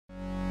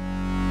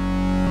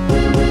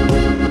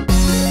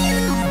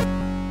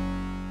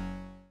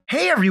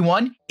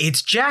everyone,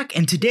 it's Jack,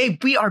 and today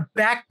we are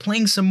back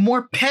playing some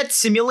more Pet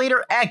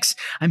Simulator X.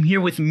 I'm here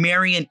with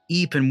Mary and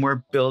Eep, and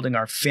we're building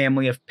our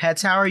family of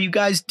pets. How are you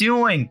guys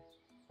doing?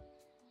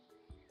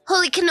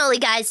 Holy cannoli,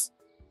 guys.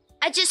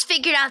 I just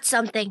figured out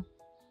something.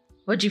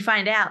 What'd you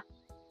find out?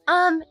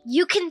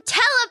 You can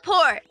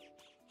teleport.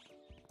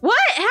 What?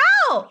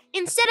 How?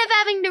 Instead of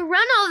having to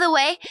run all the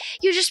way,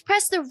 you just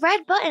press the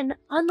red button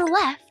on the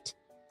left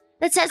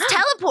that says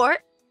teleport,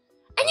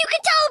 and you can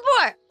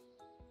teleport.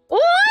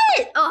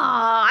 What?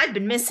 Oh, I've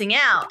been missing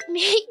out.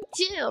 Me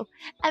too.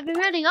 I've been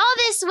running all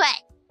this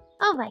way.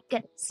 Oh my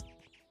goodness.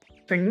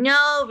 For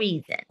no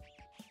reason.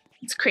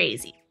 It's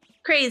crazy.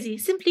 Crazy.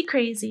 Simply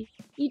crazy.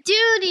 You do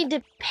need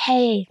to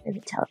pay for the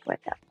teleport,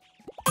 though.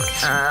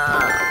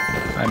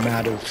 I'm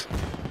out of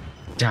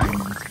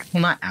diamonds.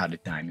 Well, not out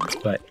of diamonds,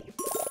 but...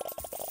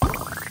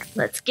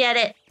 Let's get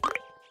it.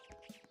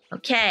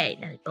 Okay,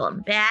 now pull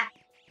them back.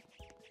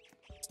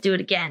 Let's do it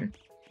again.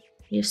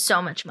 We have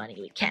so much money,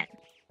 we can.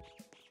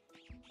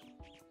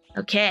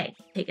 Okay,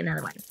 take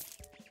another one.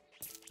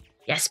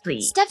 Yes,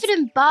 please. Stefan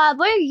and Bob,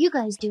 what are you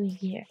guys doing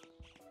here?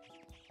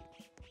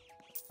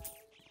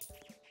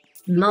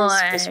 More. You're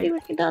supposed to be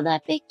working on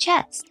that big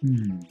chest.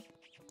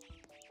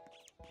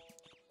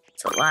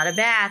 It's a lot of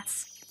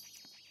bats.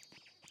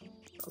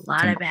 A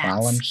lot of bats.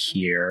 While I'm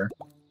here,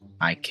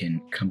 I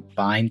can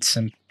combine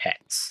some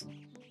pets.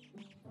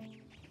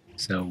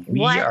 So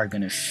we are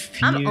going to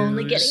fuse... I'm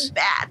only getting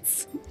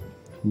bats.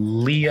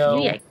 Leo,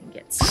 Maybe I can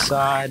get some.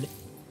 Sod,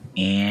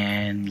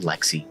 and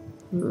Lexi.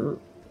 Ooh.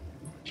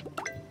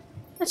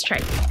 Let's try.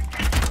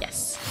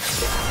 Yes.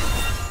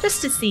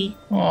 Just to see.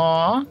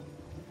 Aww.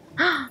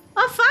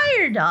 A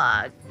fire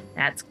dog.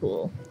 That's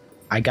cool.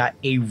 I got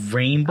a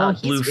rainbow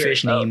he's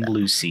bluefish very low, named though.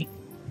 Lucy.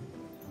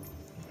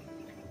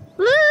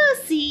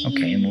 Lucy.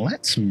 Okay, and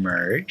let's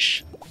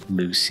merge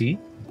Lucy,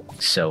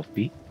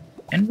 Sophie,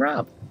 and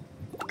Rob.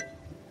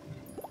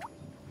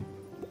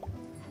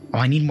 Oh,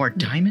 I need more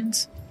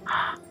diamonds?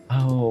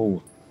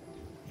 Oh.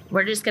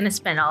 We're just gonna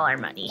spend all our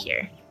money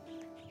here.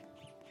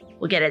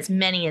 We'll get as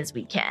many as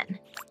we can.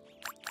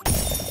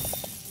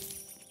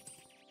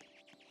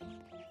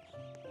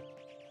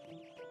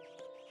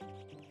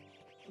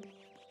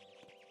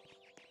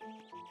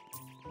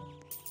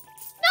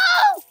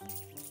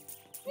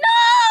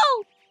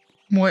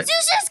 No! What?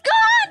 Zeus is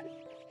gone!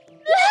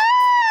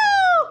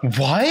 No!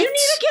 What? You need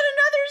to get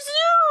another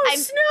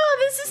Zeus! No,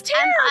 this is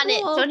terrible! I'm on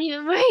it. Don't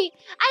even worry.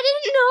 I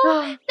didn't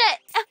know that.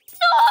 No!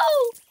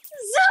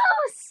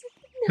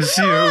 Zeus!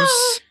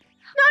 Zeus.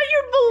 Not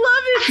your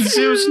beloved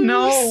Zeus,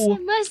 no.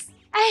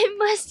 I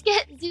must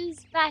get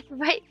Zeus back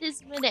right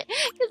this minute.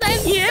 Because I'm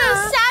so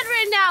Yeah. sad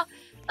right now.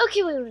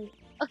 Okay, wait.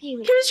 Okay,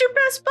 wait. Who's your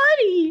best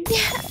buddy?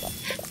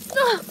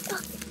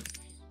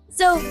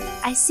 So,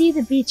 I see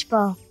the beach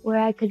ball where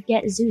I could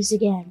get Zeus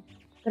again.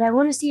 But I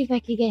want to see if I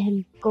could get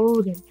him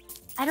golden.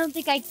 I don't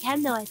think I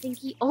can, though. I think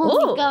he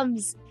only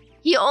comes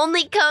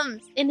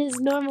in his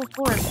normal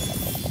form.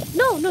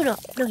 No, he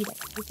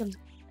doesn't. He comes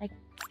like...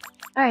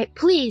 Alright,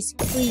 please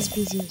be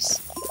Zeus.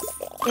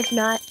 If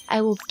not,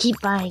 I will keep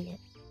buying it.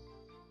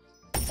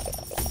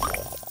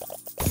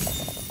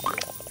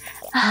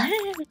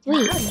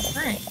 Wait.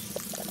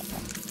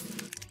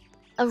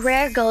 A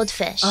rare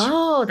goldfish.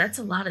 Oh, that's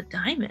a lot of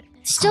diamonds.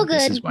 Still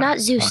This good, is what not I'm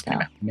Zeus, talking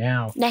though. about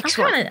now. Next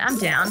one. I'm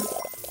down.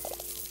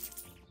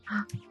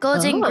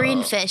 Golden Oh.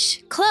 green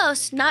fish.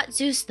 Close, not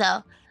Zeus,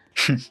 though.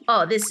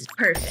 Oh, this is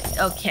perfect.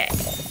 Okay.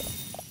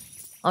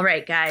 All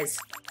right, guys.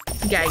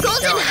 You gotta get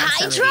Golden going on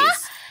some of Hydra?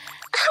 these.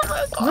 Oh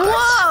my gosh.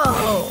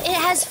 Whoa! It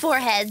has 4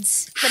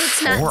 heads, but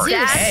it's not 4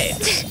 Zeus.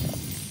 heads?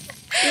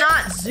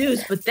 Not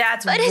Zeus, but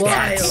that's But it's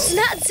wild.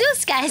 not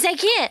Zeus, guys. I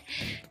can't.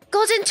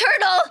 Golden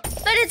turtle,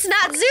 but it's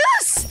not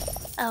Zeus.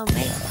 Oh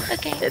man.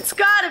 Okay. It's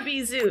gotta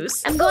be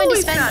Zeus. I'm going to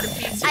Always spend. gotta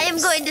be Zeus. I am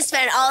going to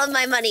spend all of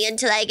my money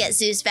until I get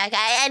Zeus back.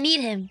 I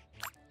need him.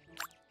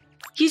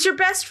 He's your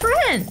best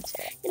friend.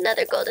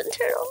 Another golden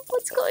turtle.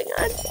 What's going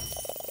on?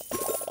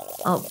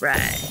 All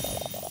right.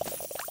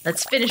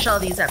 Let's finish all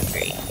these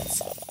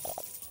upgrades.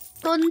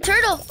 Golden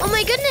turtle. Oh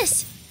my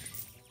goodness.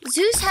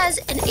 Zeus has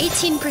an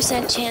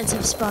 18% chance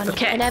of spawning,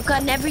 Okay. and I've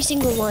gotten every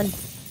single one.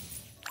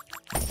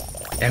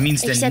 That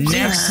means the Except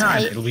next Zeus, time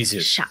right? it'll be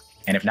Zeus. Shot.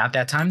 And if not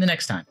that time, the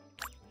next time.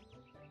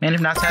 And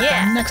if not that Yeah.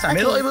 time, the next time.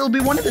 Okay. It'll be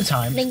one at a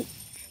time.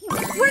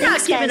 We're not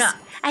giving guys. up.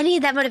 I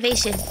need that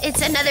motivation.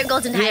 It's another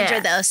golden Yeah.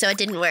 hydra, though, so it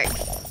didn't work.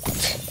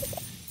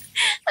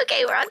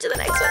 Okay, we're on to the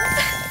next one.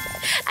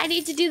 I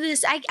need to do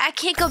this. I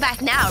can't go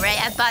back now, right?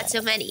 I've bought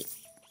so many.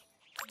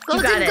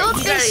 Golden You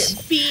goldfish.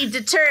 gotta be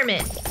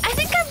determined. I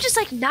think I'm just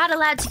like not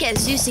allowed to get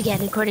Zeus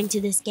again, according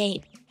to this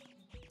game.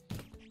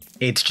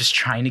 It's just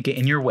trying to get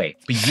in your way,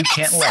 but you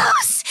can't let it.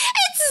 Zeus!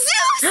 It's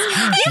Zeus!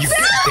 You It's get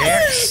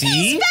there, Zeus!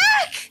 see? He's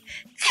back!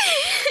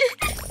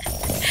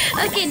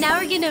 Okay, now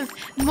we're gonna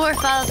more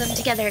follow them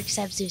together,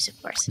 except Zeus, of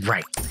course.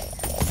 Right.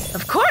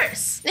 Of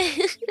course.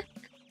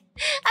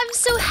 I'm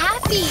so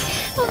happy.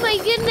 Oh my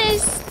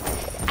goodness.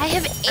 I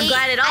have 8. I'm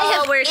glad it I all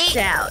have worked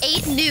out.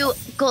 8 new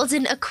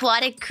golden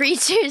aquatic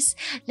creatures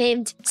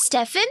named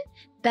Stefan,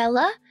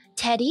 Bella,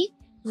 Teddy,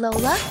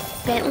 Lola,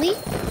 Bentley,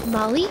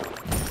 Molly,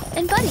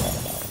 and Buddy.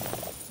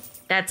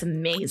 That's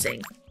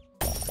amazing.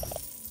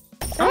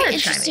 Very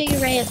interesting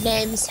array of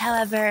names,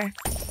 however,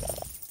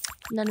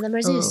 none of them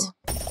are Zeus.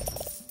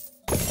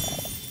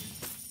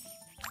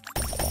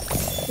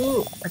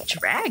 Ooh, a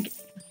dragon.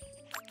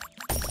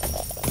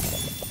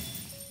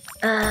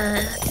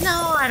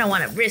 No, I don't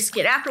want to risk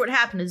it. After what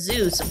happened to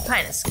Zeus, I'm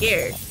kind of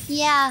scared.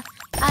 Yeah,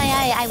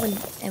 I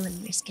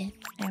wouldn't risk it.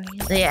 I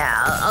really.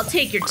 Yeah, I'll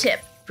take your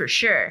tip for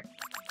sure.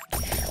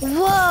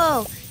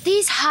 Whoa,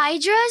 these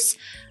Hydras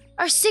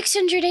are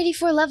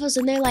 684 levels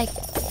and they're like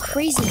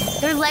crazy.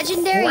 They're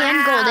legendary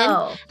and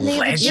golden. And they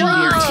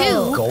Legendary have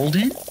a and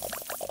golden?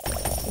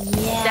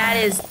 Yeah.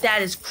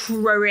 That is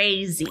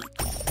crazy.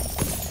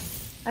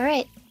 All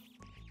right,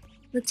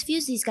 let's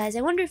fuse these guys.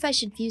 I wonder if I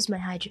should fuse my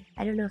Hydra.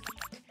 I don't know if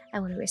I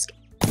want to risk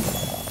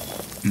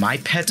it. My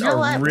pets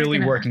are really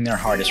working their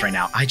hardest right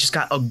now. I just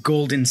got a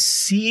golden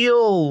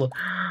seal.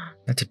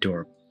 That's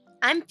adorable.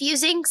 I'm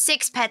fusing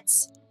 6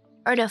 pets.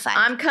 Or no, 5.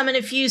 I'm coming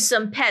to fuse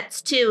some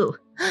pets too.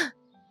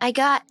 I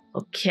got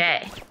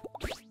Okay.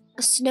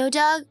 a snow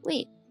dog.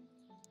 Wait.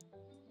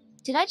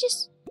 Did I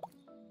just...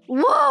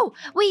 Whoa!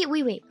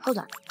 Wait. Hold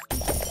on.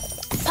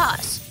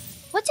 Pause.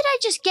 What did I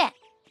just get?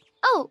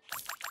 Oh.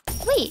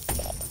 Wait.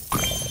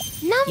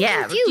 Now I'm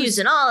Yeah, confused. we're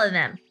fusing all of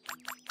them.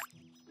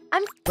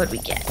 I'm... What'd we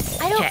get?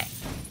 I don't... Okay.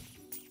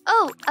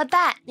 Oh, a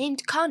bat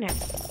named Connor.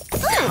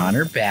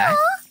 Connor back.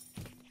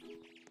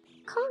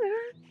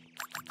 Connor.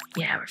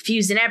 Yeah, we're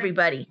fusing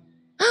everybody.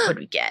 What'd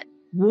we get?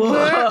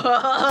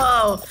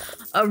 Whoa!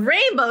 A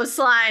rainbow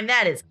slime.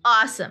 That is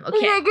awesome. Okay.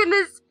 Oh my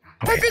goodness.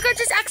 I think I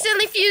just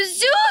accidentally fused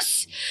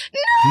Zeus.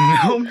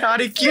 No,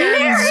 not again,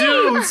 Mary!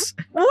 Zeus.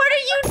 What are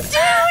you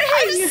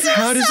doing?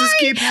 How does this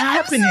keep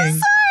happening? I'm so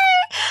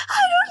sorry.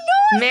 I don't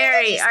know.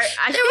 Mary,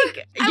 I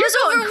think I you're was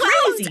going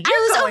overwhelmed. crazy.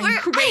 You're going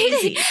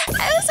crazy.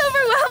 I was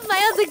overwhelmed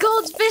by all the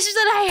goldfish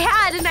that I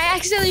had, and I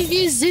accidentally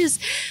fused Zeus.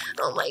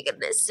 Oh my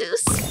goodness,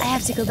 Zeus! I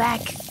have to go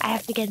back. I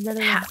have to get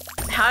another one.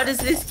 How does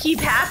this keep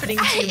happening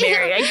to you,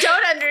 Mary? I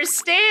don't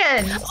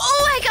understand.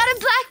 Oh, I got a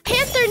Black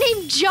Panther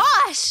named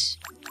Josh.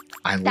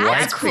 I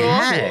That's like cool.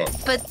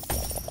 that. But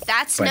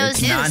that's But no it's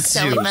Zeus, not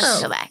so we Zeus.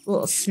 must go back.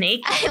 Little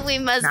snake. We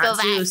must Not go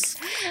back. Zeus.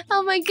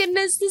 Oh my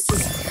goodness, this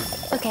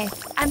is okay.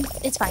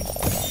 It's fine.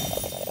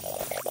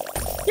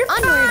 You're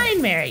Onward.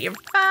 fine, Mary. You're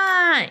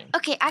fine.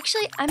 Okay,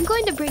 actually, I'm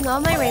going to bring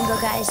all my rainbow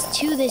guys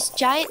to this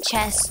giant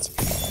chest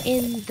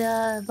in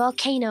the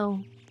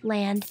volcano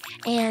land,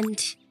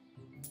 and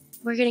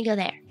we're gonna go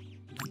there.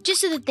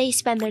 Just so that they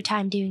spend their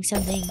time doing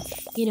something,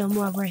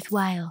 more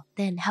worthwhile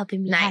than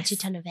helping me hatch a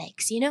ton of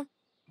eggs,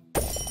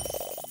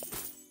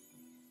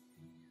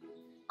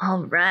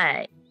 All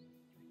right.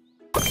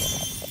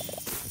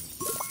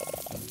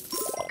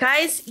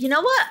 Guys, you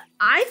know what?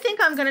 I think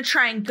I'm going to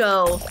try and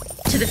go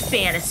to the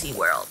fantasy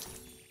world.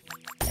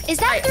 Is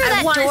that through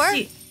that wanna door?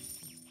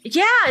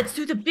 Yeah, it's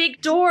through the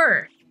big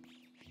door.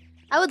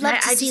 I would love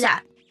to see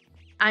that.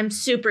 I'm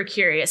super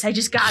curious. I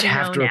just got to You know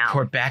have to now.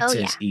 report back Oh, to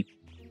yeah. us, Eve.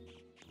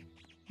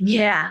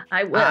 Yeah,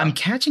 I will. I'm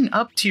catching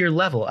up to your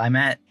level. I'm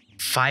at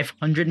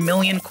 500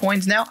 million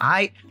coins now.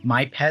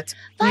 My pets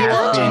have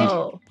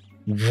Whoa.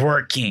 been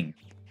working.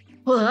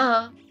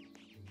 Whoa.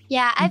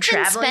 Yeah, I'm I've been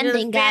traveling to the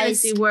spending,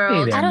 guys. fantasy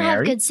world. Hey there, I don't have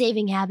Mary. good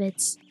saving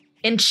habits.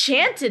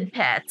 Enchanted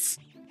pets.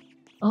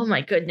 Oh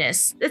my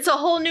goodness. It's a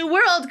whole new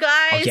world,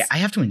 guys. Okay, I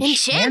have to enchant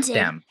Enchanted?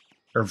 them.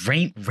 Or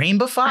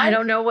rainbowify? I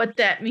don't know what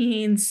that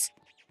means.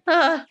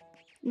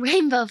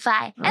 Rainbow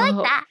Fi. I like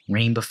Oh. that.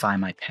 Rainbowify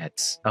my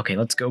pets. Okay,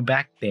 let's go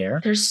back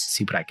there. There's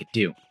See what I could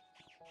do.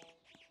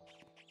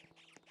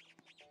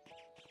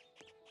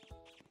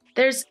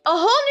 There's a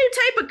whole new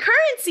type of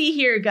currency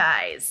here,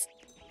 guys.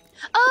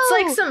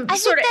 Oh, It's like some I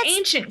sort of think that's-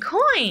 ancient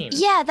coin.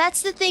 Yeah,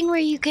 that's the thing where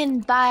you can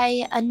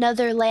buy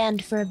another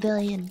land for $1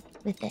 billion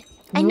with it.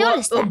 I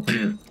noticed that.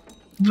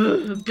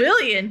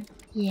 Billion.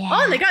 Yeah.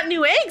 Oh, and they got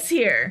new eggs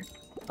here.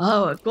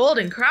 Oh, a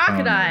golden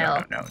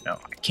crocodile. Oh, no.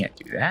 I can't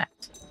do that.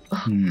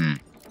 Oh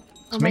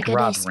Let's my make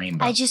Rob goodness.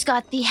 rainbow. I just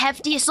got the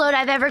heftiest load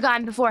I've ever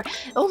gotten before.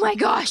 Oh my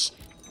gosh.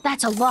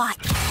 That's a lot.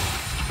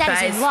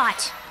 That is Guys. a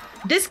lot.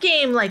 This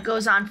game like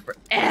goes on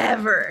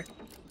forever.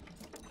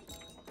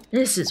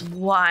 This is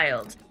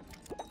wild.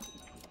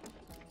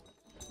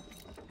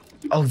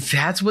 Oh,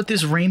 that's what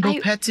this rainbow I-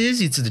 pets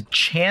is? It's the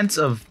chance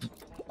of...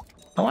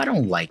 Oh, I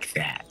don't like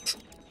that.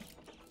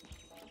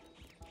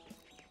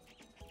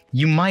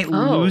 You might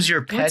Oh, lose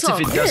your pets what's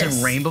if all it doesn't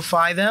this?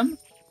 rainbowify them?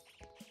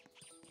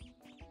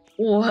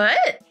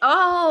 What?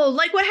 Oh,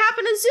 like what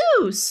happened to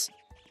Zeus?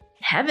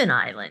 Heaven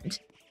Island.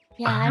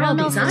 Yeah, I don't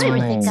know if it's it's worth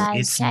not. it, guys.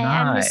 It's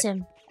I miss not.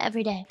 him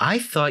every day. I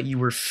thought you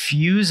were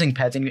fusing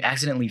pets and you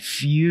accidentally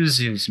fused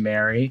Zeus,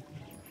 Mary.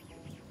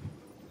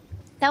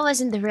 That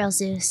wasn't the real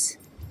Zeus.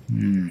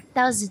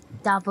 That was a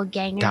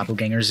doppelganger.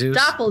 Doppelganger Zeus?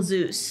 Doppel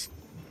Zeus.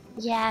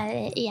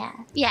 Yeah.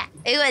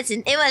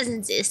 It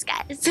wasn't Zeus,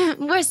 guys.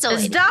 We're still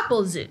It's waiting.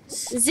 Doppel Zeus.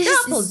 Zeus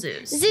Doppel is-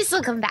 Zeus. Zeus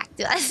will come back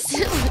to us.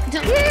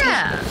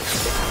 Yeah.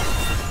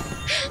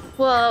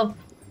 Whoa.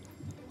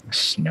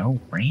 Snow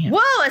ram.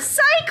 Whoa, a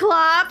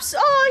Cyclops.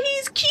 Oh,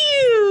 he's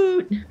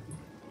cute.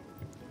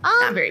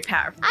 Not very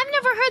powerful. I've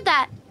never heard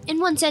that in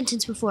one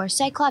sentence before.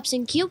 Cyclops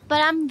and cute,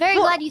 but I'm very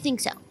glad you think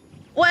so.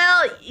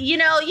 Well, you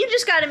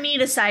just got to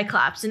meet a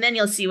Cyclops, and then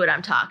you'll see what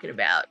I'm talking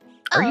about.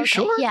 Are you okay.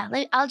 sure? Yeah,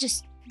 I'll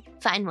just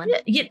find one.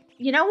 Yeah,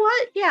 you know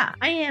what? Yeah,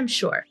 I am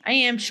sure.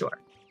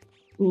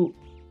 Ooh.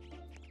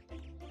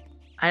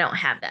 I don't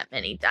have that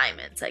many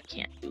diamonds. I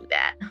can't do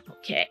that.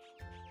 Okay.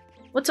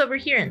 What's over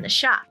here in the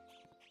shop?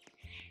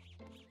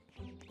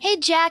 Hey,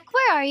 Jack,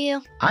 where are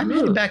you? I'm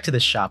heading back to the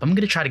shop. I'm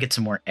going to try to get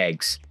some more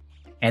eggs.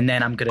 And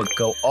then I'm going to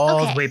go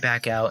all the way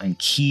back out and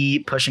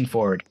keep pushing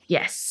forward.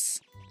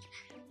 Yes.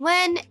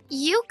 When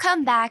you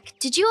come back,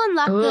 did you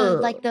unlock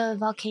the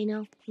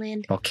volcano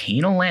land?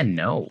 Volcano land?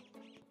 No.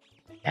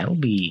 That'll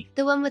be...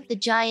 The one with the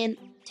giant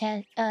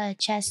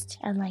chest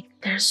and like...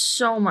 There's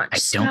so much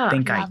stuff. I don't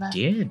think Lava. I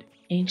did.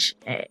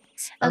 Ancient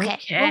eggs. Okay.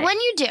 Well, when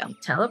you do,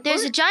 Teleport?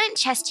 there's a giant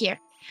chest here.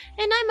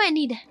 And I might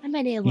need a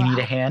little You need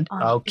a hand?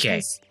 on it Okay.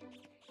 because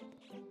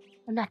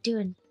I'm not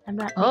making a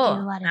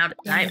lot out of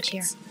of damage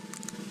here. diamonds.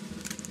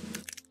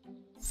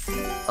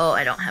 Oh,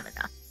 I don't have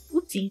enough.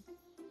 Oopsie.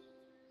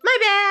 My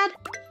bad.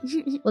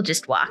 We'll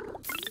just walk.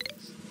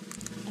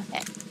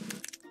 Okay.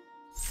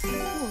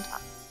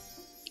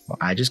 Well,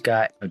 I just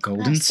got a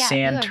golden Scout,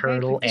 sand you are very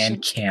turtle and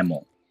proficient.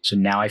 camel. So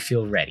now I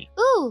feel ready.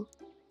 Ooh!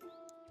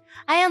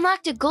 I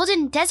unlocked a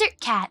golden desert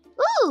cat.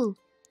 Ooh!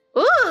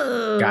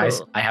 Ooh.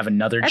 Guys, I have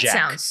another that Jack.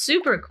 sounds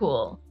super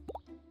cool.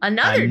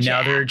 Another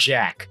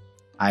Jack.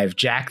 I have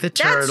Jack the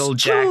turtle,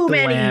 That's Jack too the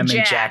many lamb, and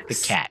Jacks. Jack the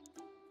cat.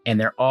 And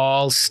they're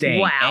all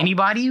staying. Wow.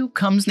 Anybody who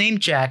comes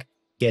named Jack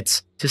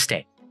gets to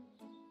stay.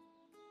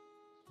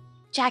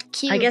 Jack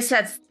cute. I guess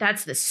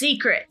that's the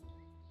secret.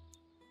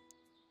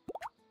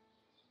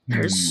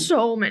 There's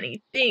so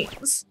many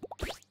things.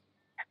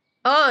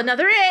 Oh,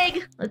 another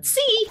egg. Let's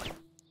see.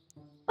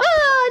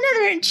 Oh,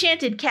 another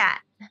enchanted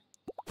cat.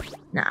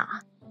 Nah.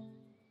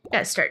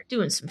 Gotta start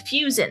doing some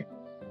fusing.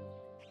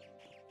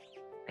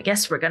 I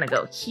guess we're gonna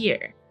go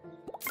here.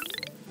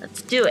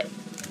 Let's do it.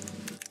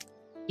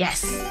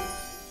 Yes.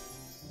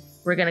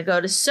 We're gonna go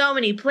to so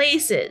many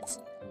places.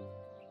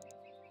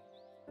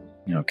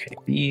 Okay,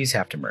 these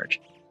have to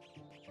merge.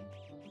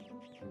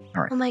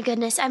 All right. Oh my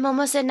goodness, I'm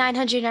almost at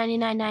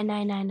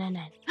 999,999,999.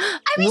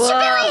 I reached Whoa. a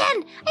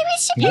billion! I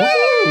reached a billion!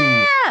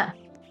 Woo! Yeah.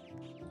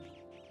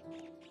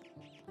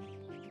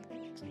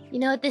 You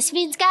know what this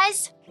means,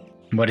 guys?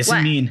 What does What?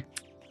 it mean?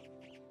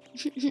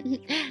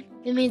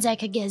 It means I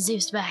could get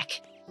Zeus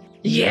back.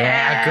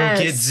 Yeah, go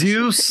get Yes.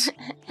 Zeus.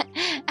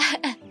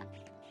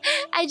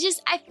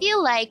 I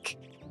feel like,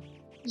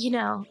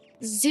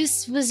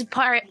 Zeus was a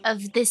part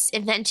of this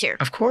adventure.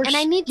 Of course. And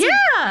I need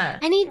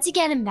to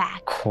get him back.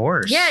 Of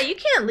course. Yeah, you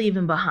can't leave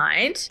him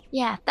behind.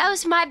 Yeah, that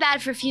was my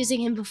bad for fusing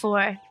him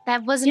before.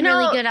 That wasn't You know,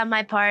 really good on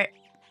my part.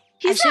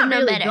 He's should've not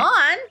known really better.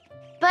 gone.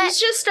 But He's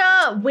just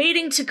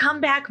waiting to come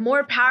back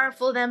more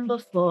powerful than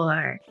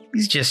before.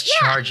 He's just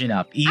Yeah, charging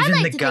up. Even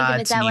like the to think of it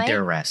gods that need way.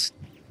 their rest.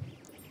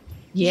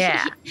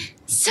 Yeah.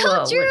 so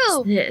Whoa, true.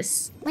 What's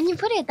this? When you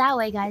put it that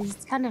way, guys,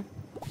 it's kind of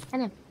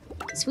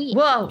sweet.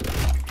 Whoa.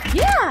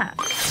 Yeah.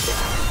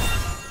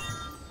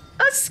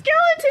 A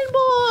skeleton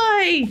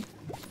boy.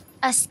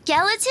 A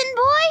skeleton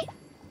boy?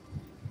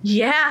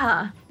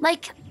 Yeah.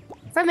 Like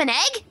from an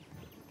egg?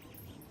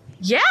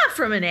 Yeah,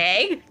 from an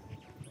egg.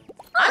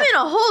 I'm in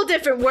a whole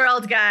different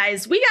world,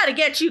 guys. We got to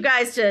get you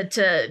guys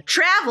to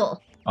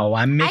travel. Oh,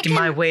 I'm making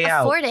my way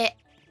out. afford it.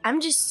 I'm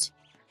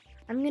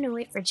gonna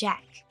wait for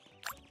Jack.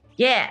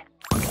 Yeah.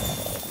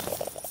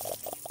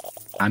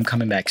 I'm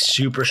coming back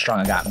super strong.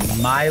 I got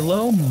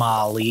Milo,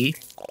 Molly,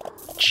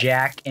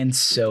 Jack, and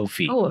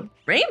Sophie. Oh, a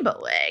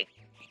rainbow egg.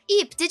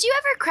 Eep, did you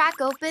ever crack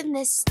open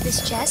this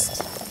chest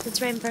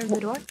that's right in front of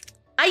the door?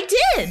 I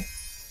did.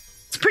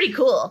 It's pretty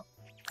cool.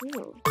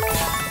 Ooh.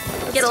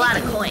 Get a lot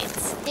of coins.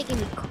 It's taking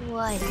me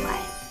quite a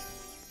while.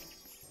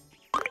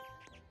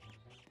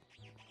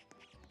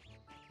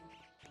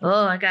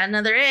 Oh, I got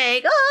another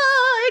egg.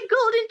 Oh, a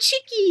golden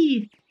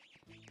chickie.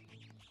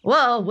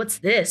 Whoa, what's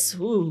this?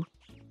 Ooh.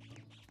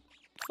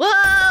 Whoa,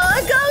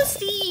 a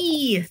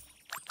ghosty.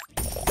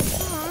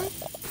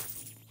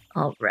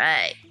 All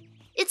right.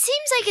 It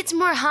seems like it's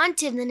more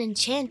haunted than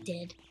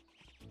enchanted.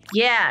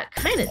 Yeah, it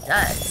kind of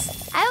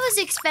does. I was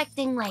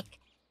expecting like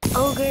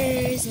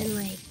ogres and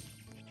like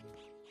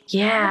what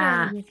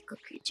Yeah. are the mythical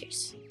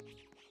creatures.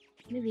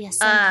 Maybe a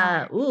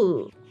centaur.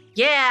 Ooh.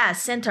 Yeah,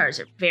 centaurs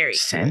are very cool.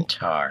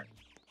 Centaur.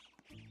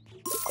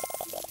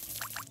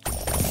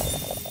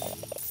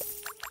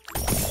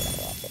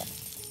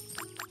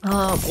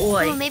 Oh, Oh,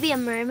 boy. maybe a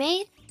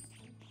mermaid.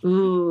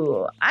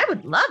 Ooh, I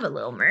would love a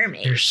little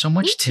mermaid. There's so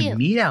much Me to too.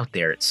 meet out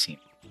there, it seems.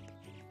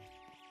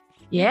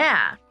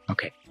 Yeah.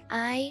 Okay.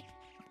 I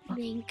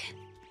think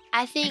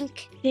I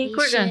think we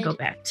we're going to go should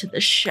back to the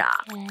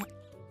shop. get-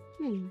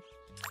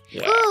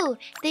 Yeah. Ooh,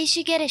 they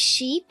should get a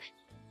sheep.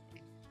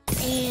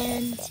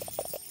 And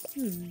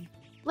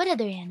what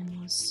other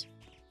animals?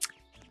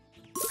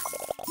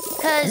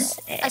 Because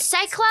a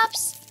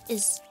cyclops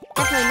is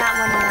definitely not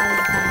one that I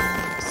would find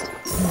on the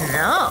list.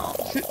 No.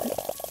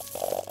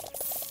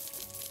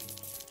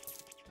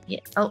 Yeah.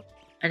 Oh,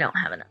 I don't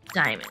have enough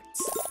diamonds.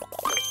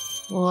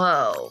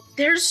 Whoa.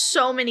 There's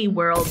so many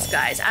worlds,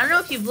 guys. I don't know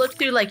if you've looked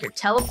through like your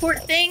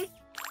teleport thing.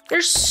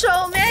 There's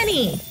so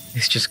many.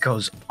 This just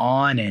goes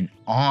on and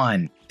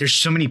on. There's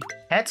so many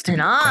pets to be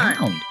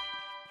found.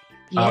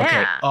 Yeah.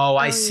 Okay. Oh,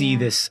 I see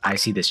this. I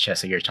see this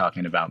chest that you're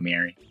talking about,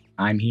 Mary.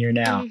 I'm here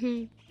now.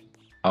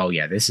 Oh,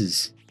 yeah. This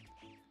is...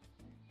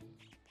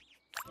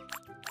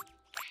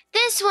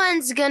 This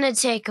one's gonna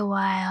take a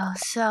while,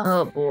 so...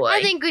 Oh, boy.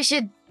 I think we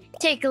should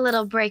take a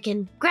little break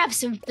and grab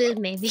some food,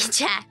 maybe,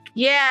 Jack.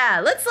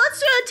 Yeah, let's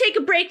take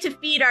a break to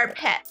feed our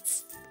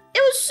pets. It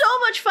was so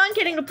much fun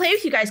getting to play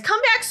with you guys. Come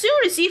back soon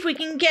to see if we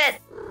can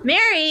get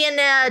Mary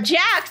and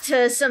Jack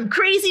to some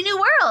crazy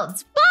new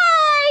worlds.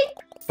 Bye!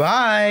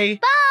 Bye!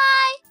 Bye!